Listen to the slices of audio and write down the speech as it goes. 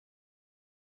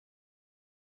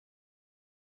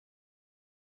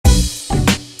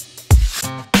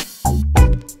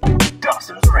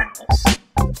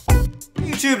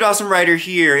YouTube, Awesome Writer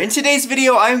here. In today's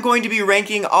video, I'm going to be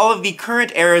ranking all of the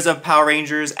current eras of Power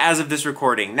Rangers as of this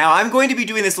recording. Now, I'm going to be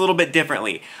doing this a little bit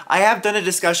differently. I have done a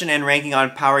discussion and ranking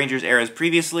on Power Rangers eras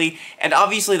previously, and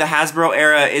obviously the Hasbro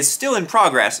era is still in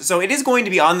progress, so it is going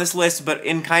to be on this list, but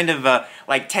in kind of a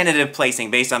tentative placing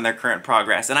based on their current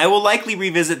progress. And I will likely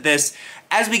revisit this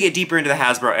as we get deeper into the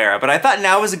Hasbro era, but I thought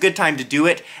now was a good time to do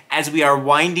it as we are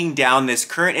winding down this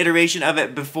current iteration of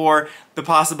it before the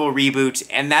possible reboot,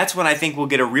 and that's when I think we'll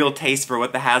get a real taste for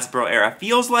what the Hasbro era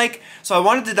feels like. So I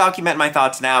wanted to document my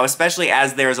thoughts now, especially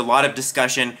as there's a lot of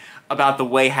discussion about the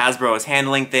way Hasbro is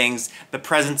handling things, the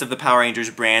presence of the Power Rangers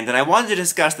brand, and I wanted to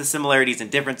discuss the similarities and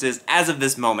differences as of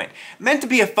this moment. Meant to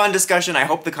be a fun discussion. I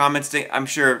hope the comments, I'm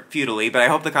sure futilely, but I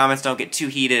hope the comments don't get too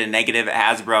heated and negative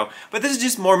at Hasbro, but this is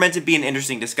just more meant to be an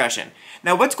interesting discussion.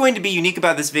 Now, what's going to be unique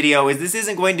about this video is this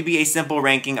isn't going to be a simple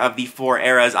ranking of the four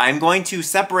eras. I'm going to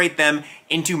separate them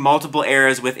into multiple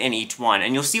eras within each one,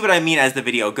 and you'll see what I mean as the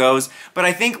video goes, but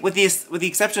I think with the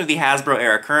exception of the Hasbro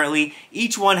era currently,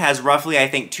 each one has roughly, I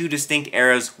think, two distinct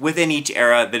eras within each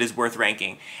era that is worth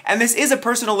ranking. And this is a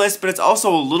personal list, but it's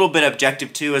also a little bit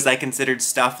objective too, as I considered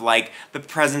stuff like the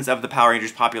presence of the Power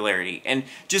Rangers popularity. And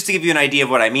just to give you an idea of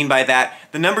what I mean by that,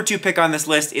 the number 2 pick on this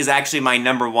list is actually my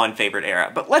number 1 favorite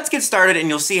era. But let's get started and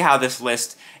you'll see how this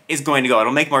list is going to go.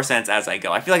 It'll make more sense as I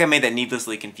go. I feel like I made that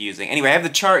needlessly confusing. Anyway, I have the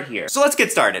chart here. So let's get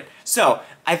started. So,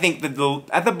 I think that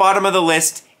at the bottom of the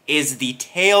list is the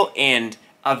tail end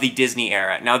of the Disney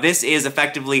era. Now this is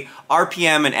effectively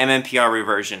RPM and mmpr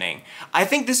reversioning. I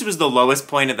think this was the lowest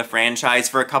point of the franchise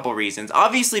for a couple reasons.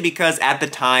 Obviously because at the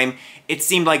time it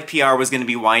seemed like PR was going to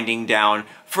be winding down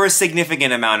for a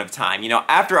significant amount of time. You know,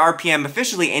 after RPM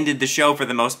officially ended the show for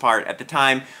the most part at the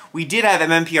time, we did have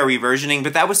mmpr reversioning,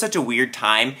 but that was such a weird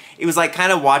time. It was like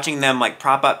kind of watching them like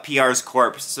prop up PR's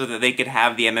corpse so that they could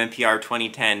have the mmpr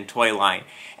 2010 toy line.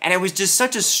 And it was just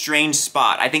such a strange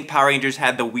spot. I think Power Rangers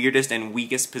had the weirdest and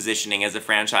weakest positioning as a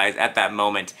franchise at that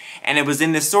moment. And it was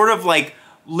in this sort of like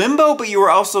limbo, but you were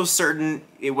also certain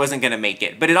it wasn't going to make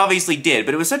it. But it obviously did,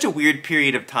 but it was such a weird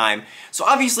period of time. So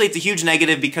obviously it's a huge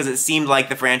negative because it seemed like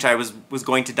the franchise was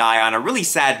going to die on a really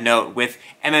sad note with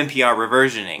mmpr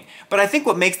reversioning. But I think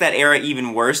what makes that era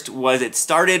even worse was it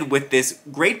started with this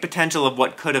great potential of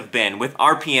what could have been, with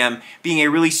RPM being a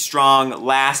really strong,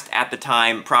 last at the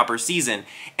time, proper season.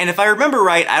 And if I remember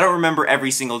right, I don't remember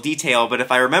every single detail, but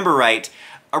if I remember right,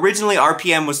 originally,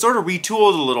 RPM was sort of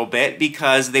retooled a little bit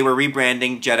because they were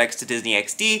rebranding Jetix to Disney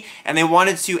XD, and they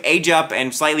wanted to age up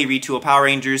and slightly retool Power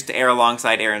Rangers to air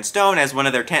alongside Aaron Stone as one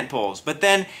of their tentpoles. But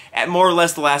then, at more or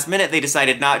less the last minute, they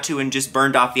decided not to and just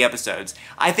burned off the episodes.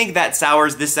 I think that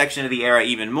sours this section of the era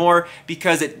even more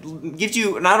because it gives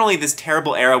you not only this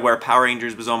terrible era where Power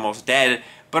Rangers was almost dead,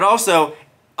 but also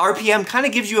RPM kind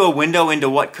of gives you a window into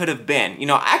what could have been. You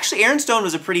know, actually Aaron Stone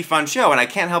was a pretty fun show, and I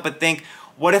can't help but think,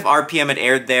 what if RPM had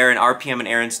aired there and RPM and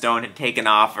Aaron Stone had taken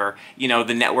off, or, you know,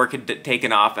 the network had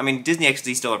taken off? I mean, Disney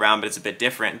XD is still around, but it's a bit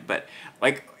different. But,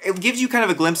 like, it gives you kind of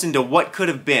a glimpse into what could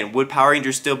have been. Would Power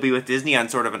Rangers still be with Disney on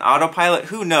sort of an autopilot?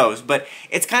 Who knows? But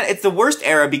it's the worst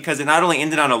era because it not only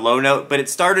ended on a low note, but it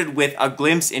started with a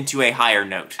glimpse into a higher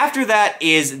note. After that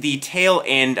is the tail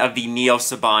end of the Neo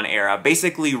Saban era,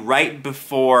 basically right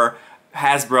before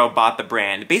Hasbro bought the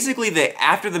brand. Basically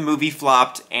after the movie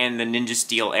flopped and the Ninja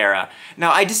Steel era.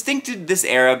 Now I distincted this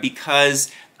era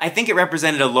because I think it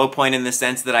represented a low point in the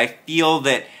sense that I feel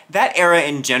that that era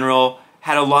in general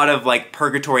had a lot of like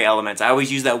purgatory elements. I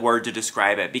always use that word to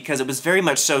describe it because it was very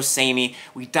much so samey.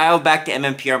 We dialed back to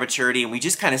mmpr maturity and we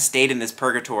just kind of stayed in this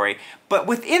purgatory. But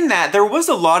within that, there was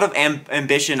a lot of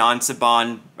ambition on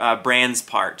Saban brand's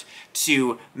part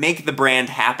to make the brand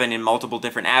happen in multiple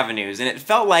different avenues. And it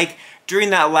felt like during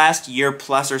that last year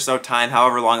plus or so time,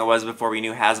 however long it was before we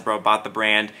knew Hasbro bought the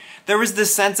brand, there was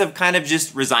this sense of kind of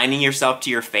just resigning yourself to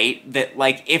your fate that,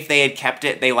 like, if they had kept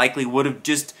it, they likely would have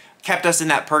just kept us in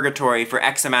that purgatory for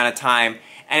X amount of time.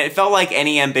 And it felt like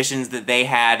any ambitions that they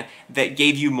had that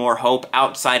gave you more hope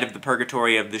outside of the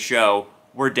purgatory of the show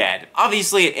were dead.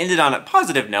 Obviously, it ended on a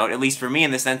positive note, at least for me,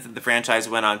 in the sense that the franchise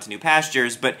went on to new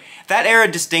pastures, but that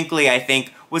era distinctly, I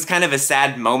think, was kind of a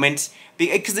sad moment,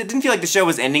 because it didn't feel like the show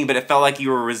was ending, but it felt like you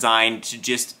were resigned to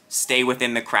just stay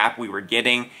within the crap we were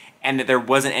getting, and that there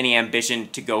wasn't any ambition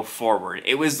to go forward.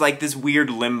 It was like this weird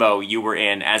limbo you were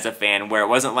in as a fan, where it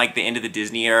wasn't like the end of the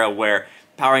Disney era, where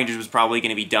Power Rangers was probably going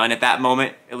to be done at that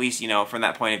moment, at least, you know, from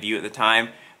that point of view at the time.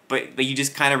 But you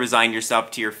just kind of resign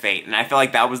yourself to your fate. And I felt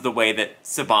like that was the way that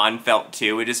Saban felt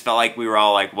too. It just felt like we were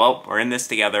all like, well, we're in this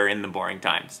together in the boring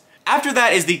times. After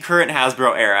that is the current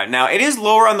Hasbro era. Now, it is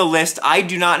lower on the list. I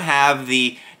do not have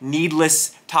the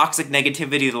needless toxic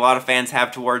negativity that a lot of fans have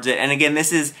towards it. And again,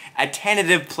 this is a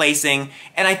tentative placing,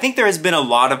 and I think there has been a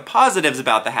lot of positives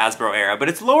about the Hasbro era, but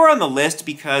it's lower on the list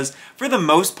because, for the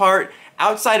most part,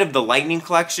 outside of the Lightning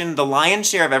Collection, the lion's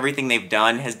share of everything they've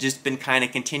done has just been kind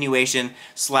of continuation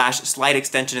 / slight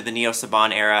extension of the Neo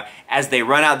Saban era as they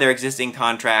run out their existing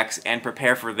contracts and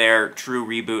prepare for their true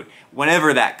reboot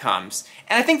whenever that comes.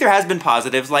 And I think there has been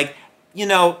positives, like, you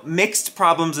know, mixed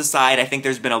problems aside, I think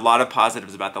there's been a lot of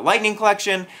positives about the Lightning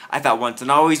Collection. I thought Once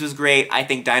and Always was great. I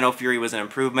think Dino Fury was an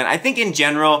improvement. I think in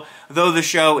general, though the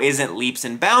show isn't leaps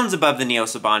and bounds above the Neo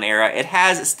Saban era, it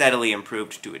has steadily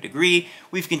improved to a degree.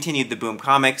 We've continued the Boom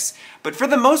comics, but for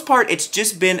the most part, it's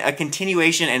just been a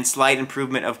continuation and slight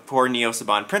improvement of core Neo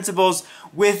Saban principles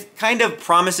with kind of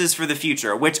promises for the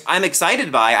future, which I'm excited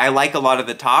by. I like a lot of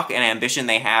the talk and ambition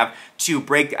they have to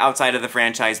break outside of the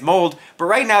franchise mold, but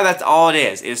right now that's all it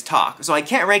is talk. So I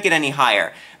can't rank it any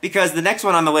higher, because the next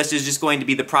one on the list is just going to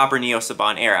be the proper Neo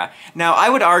Saban era. Now, I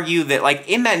would argue that, like,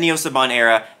 in that Neo Saban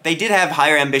era, they did have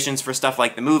higher ambitions for stuff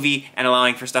like the movie and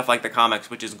allowing for stuff like the comics,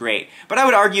 which is great. But I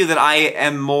would argue that I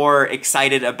am more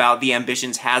excited about the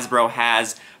ambitions Hasbro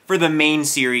has for the main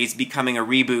series becoming a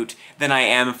reboot than I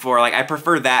am for, like, I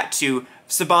prefer that to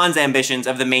Saban's ambitions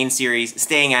of the main series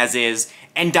staying as is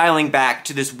and dialing back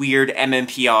to this weird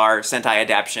mmpr Sentai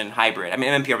adaptation hybrid. I mean,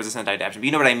 mmpr was a Sentai adaptation, but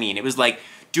you know what I mean. It was like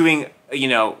doing, you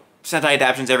know, Sentai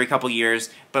adaptations every couple years,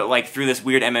 but like through this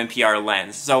weird mmpr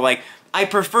lens. So like, I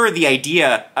prefer the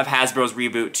idea of Hasbro's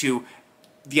reboot to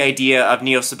the idea of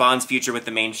Neo Saban's future with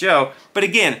the main show. But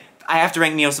again, I have to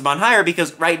rank Neo Saban higher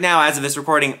because right now, as of this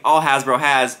recording, all Hasbro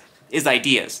has is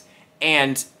ideas.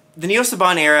 And the Neo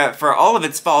Saban era, for all of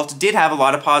its faults, did have a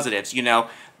lot of positives, you know.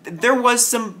 There was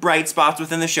some bright spots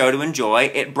within the show to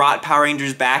enjoy. It brought Power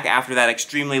Rangers back after that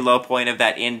extremely low point of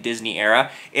that in-Disney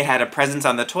era. It had a presence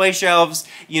on the toy shelves.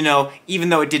 You know, even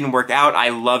though it didn't work out, I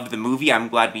loved the movie. I'm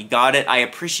glad we got it. I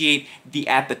appreciate the,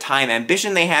 at the time,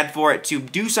 ambition they had for it to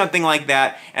do something like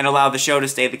that and allow the show to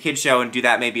stay the kid show and do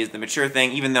that maybe as the mature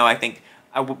thing, even though I think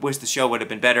I wish the show would have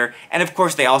been better. And of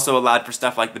course, they also allowed for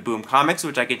stuff like the Boom comics,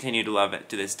 which I continue to love it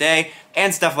to this day,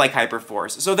 and stuff like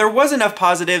Hyperforce. So there was enough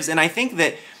positives, and I think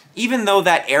that even though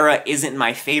that era isn't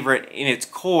my favorite in its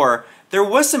core, there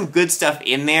was some good stuff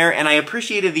in there, and I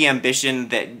appreciated the ambition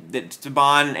that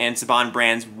Saban and Saban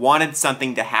brands wanted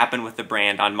something to happen with the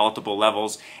brand on multiple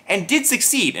levels, and did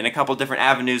succeed in a couple different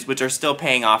avenues, which are still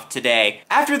paying off today.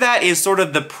 After that is sort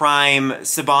of the prime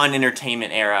Saban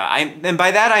Entertainment era, and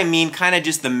by that I mean kind of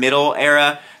just the middle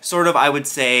era, sort of, I would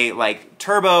say, like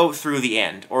Turbo through the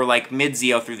end, or like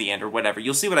mid-Zeo through the end, or whatever.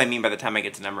 You'll see what I mean by the time I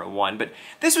get to number 1, but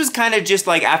this was kind of just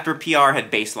like after PR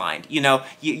had baselined. You know,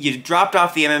 you dropped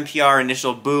off the MMPR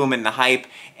initial boom and the hype,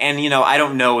 and you know, I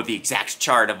don't know the exact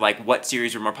chart of like what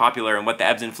series were more popular and what the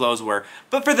ebbs and flows were,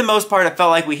 but for the most part it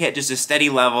felt like we hit just a steady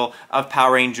level of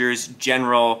Power Rangers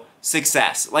general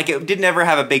success. Like, it didn't ever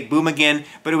have a big boom again,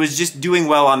 but it was just doing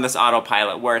well on this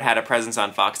autopilot where it had a presence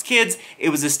on Fox Kids. It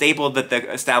was a staple that the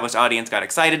established audience got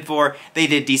excited for. They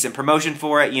did decent promotion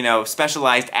for it, you know,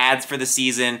 specialized ads for the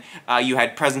season. You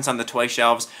had presence on the toy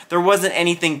shelves. There wasn't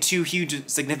anything too huge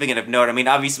significant of note. I mean,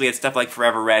 obviously it's stuff like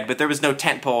Forever Red, but there was no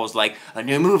tent poles like a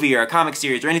new movie or a comic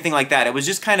series or anything like that. It was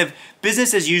just kind of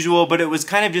business as usual, but it was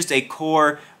kind of just a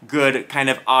core, good kind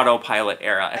of autopilot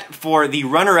era. For the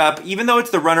runner-up, even though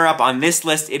it's the runner-up on this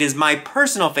list, it is my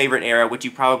personal favorite era, which you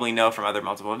probably know from other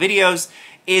multiple videos,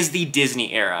 is the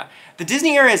Disney era. The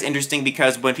Disney era is interesting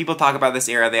because when people talk about this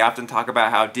era, they often talk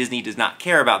about how Disney does not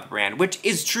care about the brand, which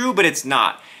is true, but it's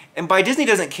not. And by Disney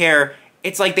doesn't care,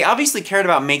 it's like they obviously cared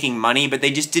about making money, but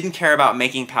they just didn't care about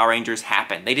making Power Rangers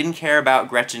happen. They didn't care about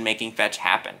Gretchen making Fetch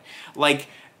happen. Like,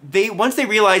 once they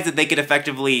realized that they could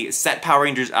effectively set Power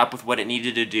Rangers up with what it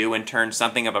needed to do and turn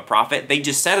something of a profit, they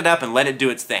just set it up and let it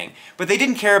do its thing. But they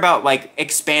didn't care about, like,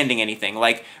 expanding anything.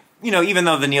 Like, you know, even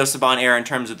though the Neo Saban era in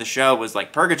terms of the show was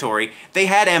like purgatory, they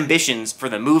had ambitions for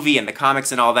the movie and the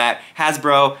comics and all that.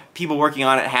 Hasbro, people working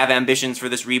on it, have ambitions for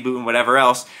this reboot and whatever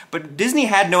else. But Disney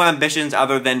had no ambitions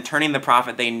other than turning the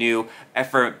profit they knew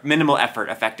for minimal effort,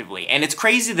 effectively. And it's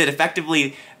crazy that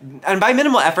effectively, and by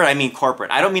minimal effort I mean corporate.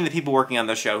 I don't mean the people working on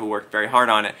the show who worked very hard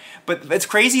on it. But it's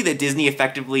crazy that Disney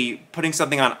effectively putting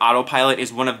something on autopilot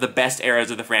is one of the best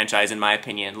eras of the franchise, in my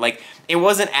opinion. Like, it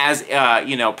wasn't as,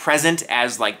 you know, present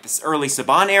as like the early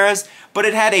Saban eras, but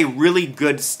it had a really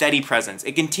good steady presence.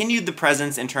 It continued the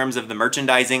presence in terms of the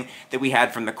merchandising that we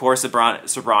had from the core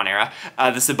Saban era,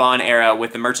 the Saban era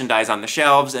with the merchandise on the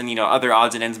shelves and, you know, other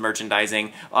odds and ends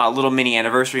merchandising, little mini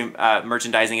anniversary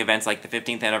merchandising events like the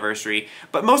 15th anniversary.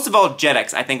 But most of all,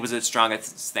 Jetix, I think, was its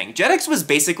strongest thing. Jetix was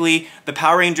basically the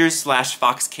Power Rangers /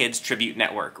 Fox Kids tribute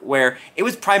network, where it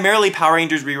was primarily Power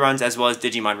Rangers reruns as well as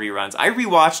Digimon reruns. I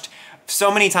rewatched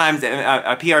so many times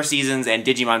PR seasons and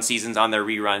Digimon seasons on their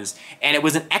reruns, and it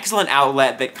was an excellent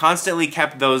outlet that constantly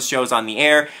kept those shows on the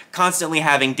air, constantly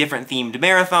having different themed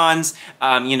marathons.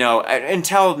 You know,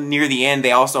 until near the end,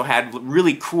 they also had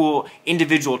really cool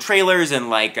individual trailers and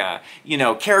like, you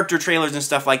know, character trailers and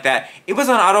stuff like that. It was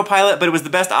on autopilot, but it was the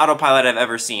best autopilot I've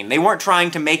ever seen. They weren't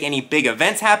trying to make any big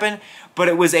events happen, but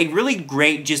it was a really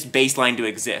great just baseline to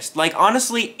exist. Like,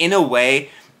 honestly, in a way,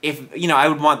 if, you know, I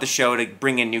would want the show to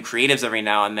bring in new creatives every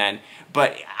now and then,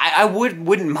 but I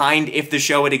wouldn't mind if the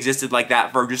show had existed like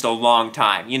that for just a long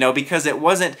time, you know, because it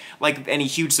wasn't like any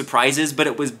huge surprises, but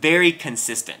it was very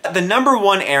consistent. The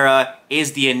 #1 era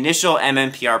is the initial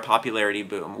MMPR popularity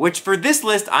boom, which for this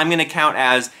list I'm going to count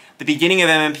as the beginning of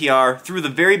MMPR through the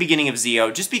very beginning of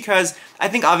Zeo, just because I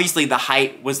think obviously the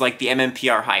height was like the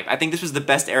MMPR hype. I think this was the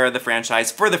best era of the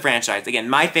franchise for the franchise. Again,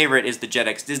 my favorite is the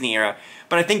Jetix Disney era,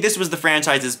 but I think this was the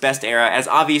franchise's best era, as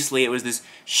obviously it was this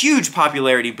huge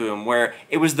popularity boom where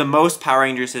it was the most Power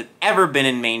Rangers had ever been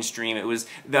in mainstream. It was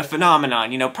the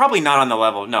phenomenon, you know, probably not on the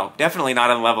level, no, definitely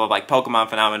not on the level of like Pokemon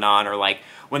Phenomenon or like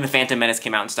when the Phantom Menace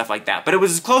came out and stuff like that, but it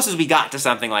was as close as we got to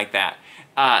something like that.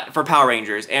 For Power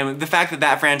Rangers, and the fact that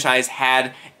that franchise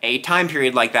had a time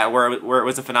period like that where it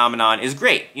was a phenomenon is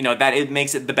great. You know, that it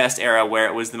makes it the best era where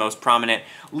it was the most prominent,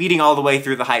 leading all the way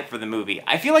through the hype for the movie.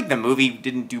 I feel like the movie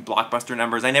didn't do blockbuster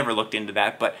numbers. I never looked into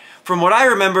that, but from what I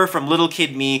remember from little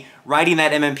kid me riding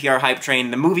that MMPR hype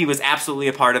train, the movie was absolutely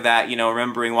a part of that, you know,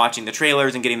 remembering watching the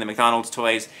trailers and getting the McDonald's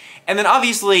toys. And then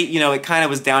obviously, you know, it kind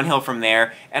of was downhill from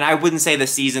there, and I wouldn't say the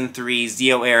Season 3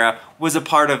 Zeo era was a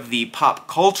part of the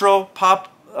popular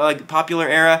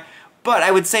era, but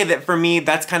I would say that for me,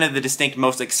 that's kind of the distinct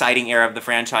most exciting era of the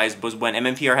franchise, was when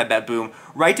MMPR had that boom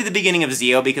right to the beginning of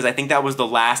Zeo, because I think that was the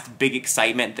last big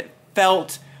excitement that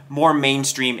felt more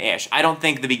mainstream-ish. I don't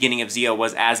think the beginning of Zeo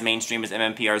was as mainstream as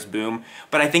MMPR's boom,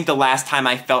 but I think the last time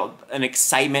I felt an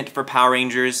excitement for Power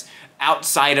Rangers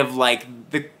outside of like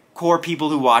the core people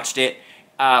who watched it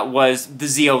was the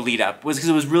Zeo lead-up, was because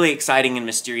it was really exciting and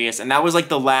mysterious, and that was like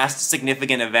the last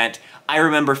significant event I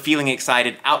remember feeling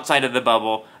excited outside of the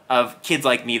bubble of kids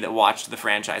like me that watched the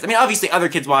franchise. I mean, obviously other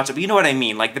kids watched it, but you know what I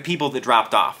mean, like the people that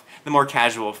dropped off, the more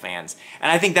casual fans.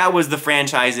 And I think that was the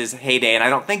franchise's heyday, and I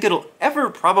don't think it'll ever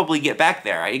probably get back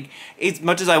there. As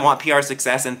much as I want PR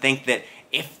success and think that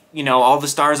if, you know, all the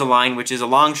stars align, which is a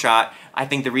long shot, I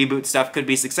think the reboot stuff could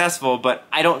be successful, but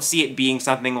I don't see it being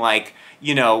something like,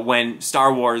 you know, when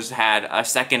Star Wars had a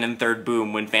second and third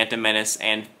boom when Phantom Menace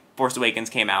and Force Awakens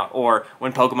came out, or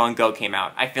when Pokemon Go came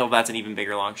out. I feel that's an even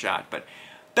bigger long shot, but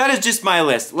that is just my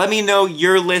list. Let me know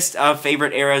your list of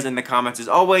favorite eras in the comments as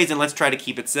always, and let's try to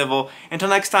keep it civil. Until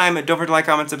next time, don't forget to like,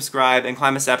 comment, subscribe, and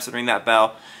climb the steps and ring that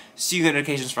bell so you get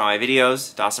notifications for all my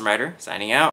videos. Dawson Ryder, signing out.